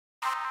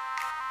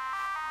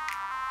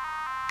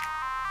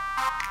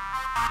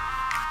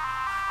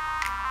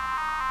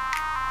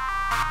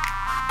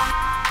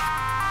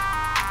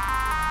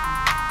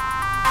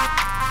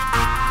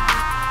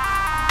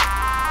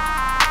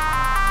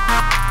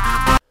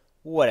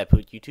What up,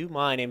 YouTube?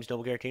 My name is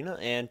Noble Garatina,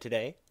 and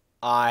today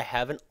I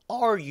have an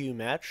RU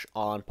match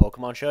on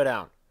Pokemon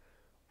Showdown,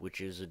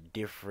 which is a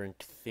different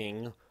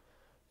thing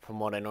from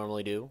what I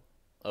normally do.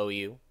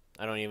 OU.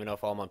 I don't even know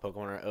if all my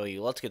Pokemon are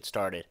OU. Let's get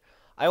started.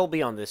 I will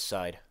be on this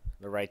side,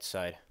 the right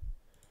side,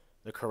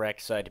 the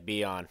correct side to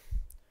be on.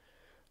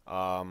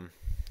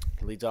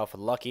 Leads off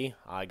with Lucky.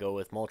 I go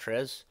with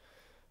Moltres.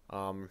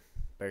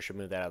 Better should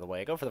move that out of the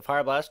way. I go for the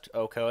Fire Blast,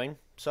 Okoing.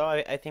 So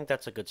I think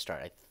that's a good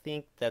start.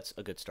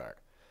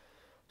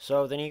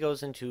 So then he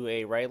goes into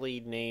a rightly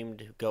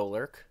named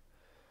Golurk.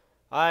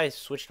 I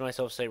switched to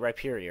myself to say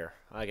Rhyperior.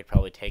 I could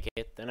probably take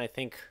it. Then I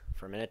think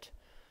for a minute.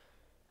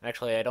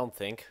 Actually, I don't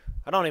think.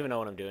 I don't even know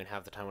what I'm doing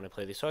half the time when I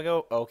play these. So I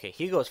go, okay,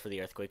 he goes for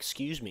the Earthquake.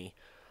 Excuse me.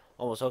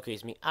 Almost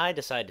okays me. I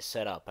decide to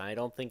set up. I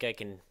don't think I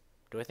can...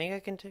 Do I think I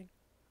can take...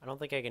 I don't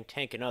think I can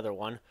tank another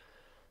one.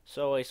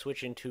 So I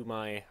switch into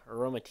my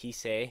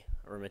Aromatisse.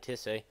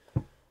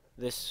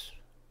 This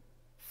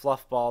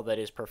fluff ball that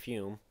is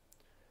perfume.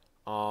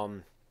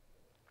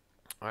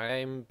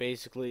 I'm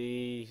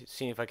basically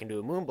seeing if I can do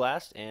a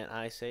Moonblast, and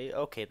I say,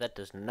 okay, that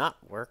does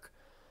not work.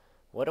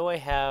 What do I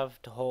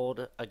have to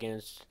hold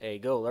against a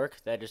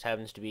Golurk? That just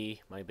happens to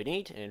be my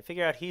Benit, and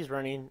figure out he's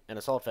running an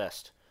Assault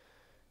Vest.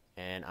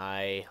 And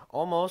I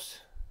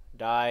almost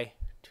die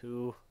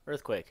to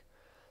Earthquake.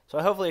 So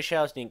hopefully a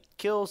Shadow Sneak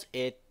kills.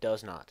 It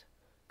does not.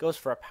 Goes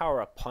for a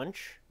Power-Up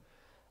Punch.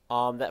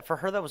 That for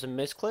her, that was a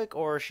misclick,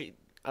 or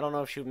I don't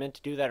know if she meant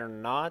to do that or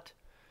not.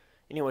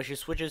 Anyway, she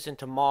switches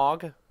into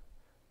Mog.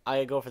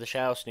 I go for the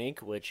Shadow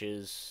Sneak, which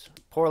is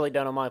poorly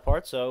done on my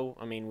part, so,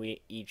 I mean,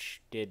 we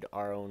each did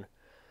our own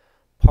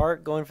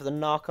part going for the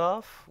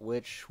knockoff,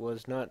 which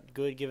was not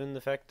good given the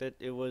fact that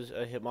it was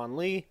a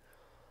Hitmonlee.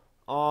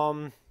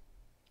 I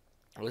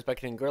was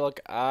back in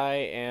Gurlock. I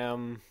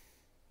am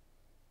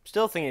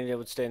still thinking it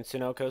would stay in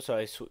Sunoco, so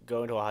I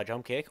go into a high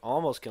jump kick,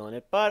 almost killing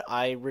it, but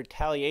I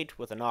retaliate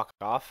with a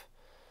knockoff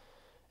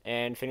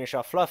and finish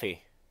off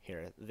Fluffy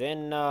here.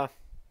 Then,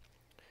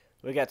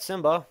 we got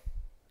Simba,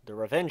 the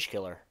Revenge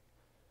Killer.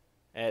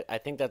 I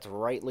think that's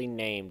rightly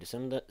named.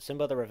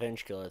 Simba the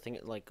Revenge Killer. I think,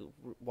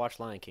 watch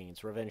Lion King.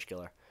 It's Revenge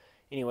Killer.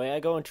 Anyway, I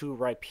go into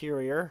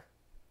Rhyperior,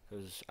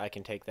 because I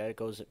can take that. It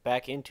goes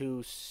back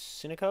into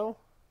Sinico.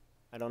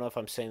 I don't know if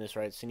I'm saying this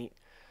right.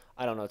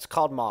 I don't know. It's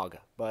called Mog.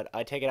 But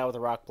I take it out with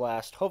a Rock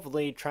Blast,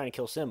 hopefully trying to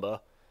kill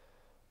Simba.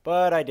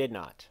 But I did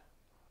not.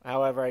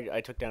 However, I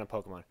took down a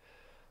Pokemon.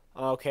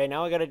 Okay,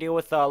 now I got to deal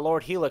with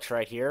Lord Helix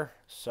right here.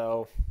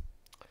 So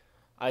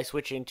I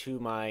switch into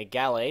my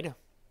Gallade.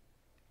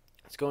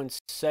 It's going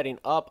setting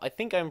up. I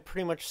think I'm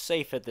pretty much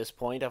safe at this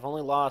point. I've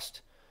only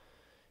lost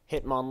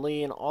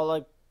Hitmonlee, and all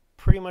I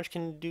pretty much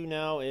can do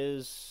now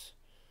is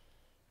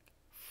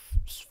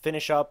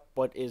finish up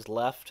what is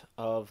left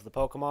of the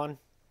Pokemon.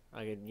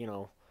 I could,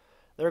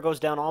 there goes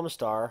down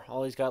Almastar.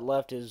 All he's got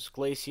left is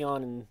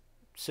Glaceon and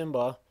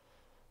Simba,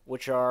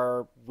 which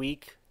are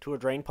weak to a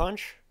Drain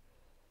Punch.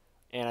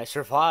 And I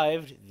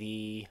survived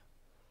the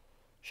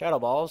Shadow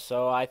Balls,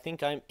 so I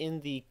think I'm in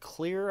the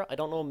clear. I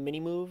don't know mini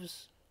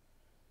moves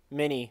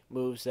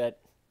that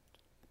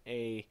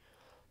a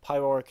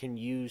Pyroar can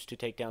use to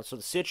take down. So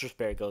the Citrus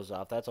Berry goes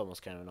off. That's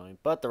almost kind of annoying.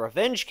 But the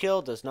Revenge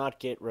Kill does not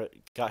did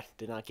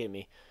not get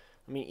me.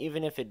 I mean,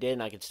 even if it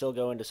did, I could still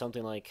go into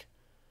something like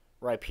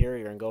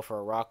Rhyperior and go for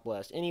a Rock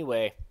Blast.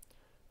 Anyway,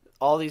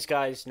 all these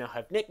guys now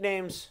have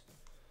nicknames.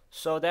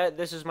 So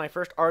this is my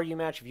first RU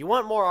match. If you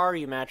want more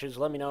RU matches,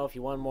 let me know. If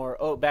you want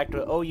more back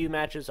to OU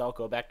matches, I'll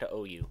go back to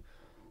OU.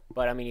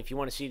 But, I mean, if you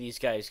want to see these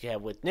guys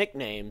have with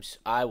nicknames,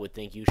 I would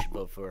think you should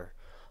vote for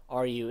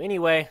RU.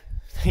 Anyway,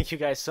 thank you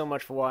guys so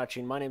much for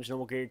watching. My name is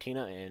Noble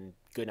Garatina, and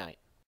good night.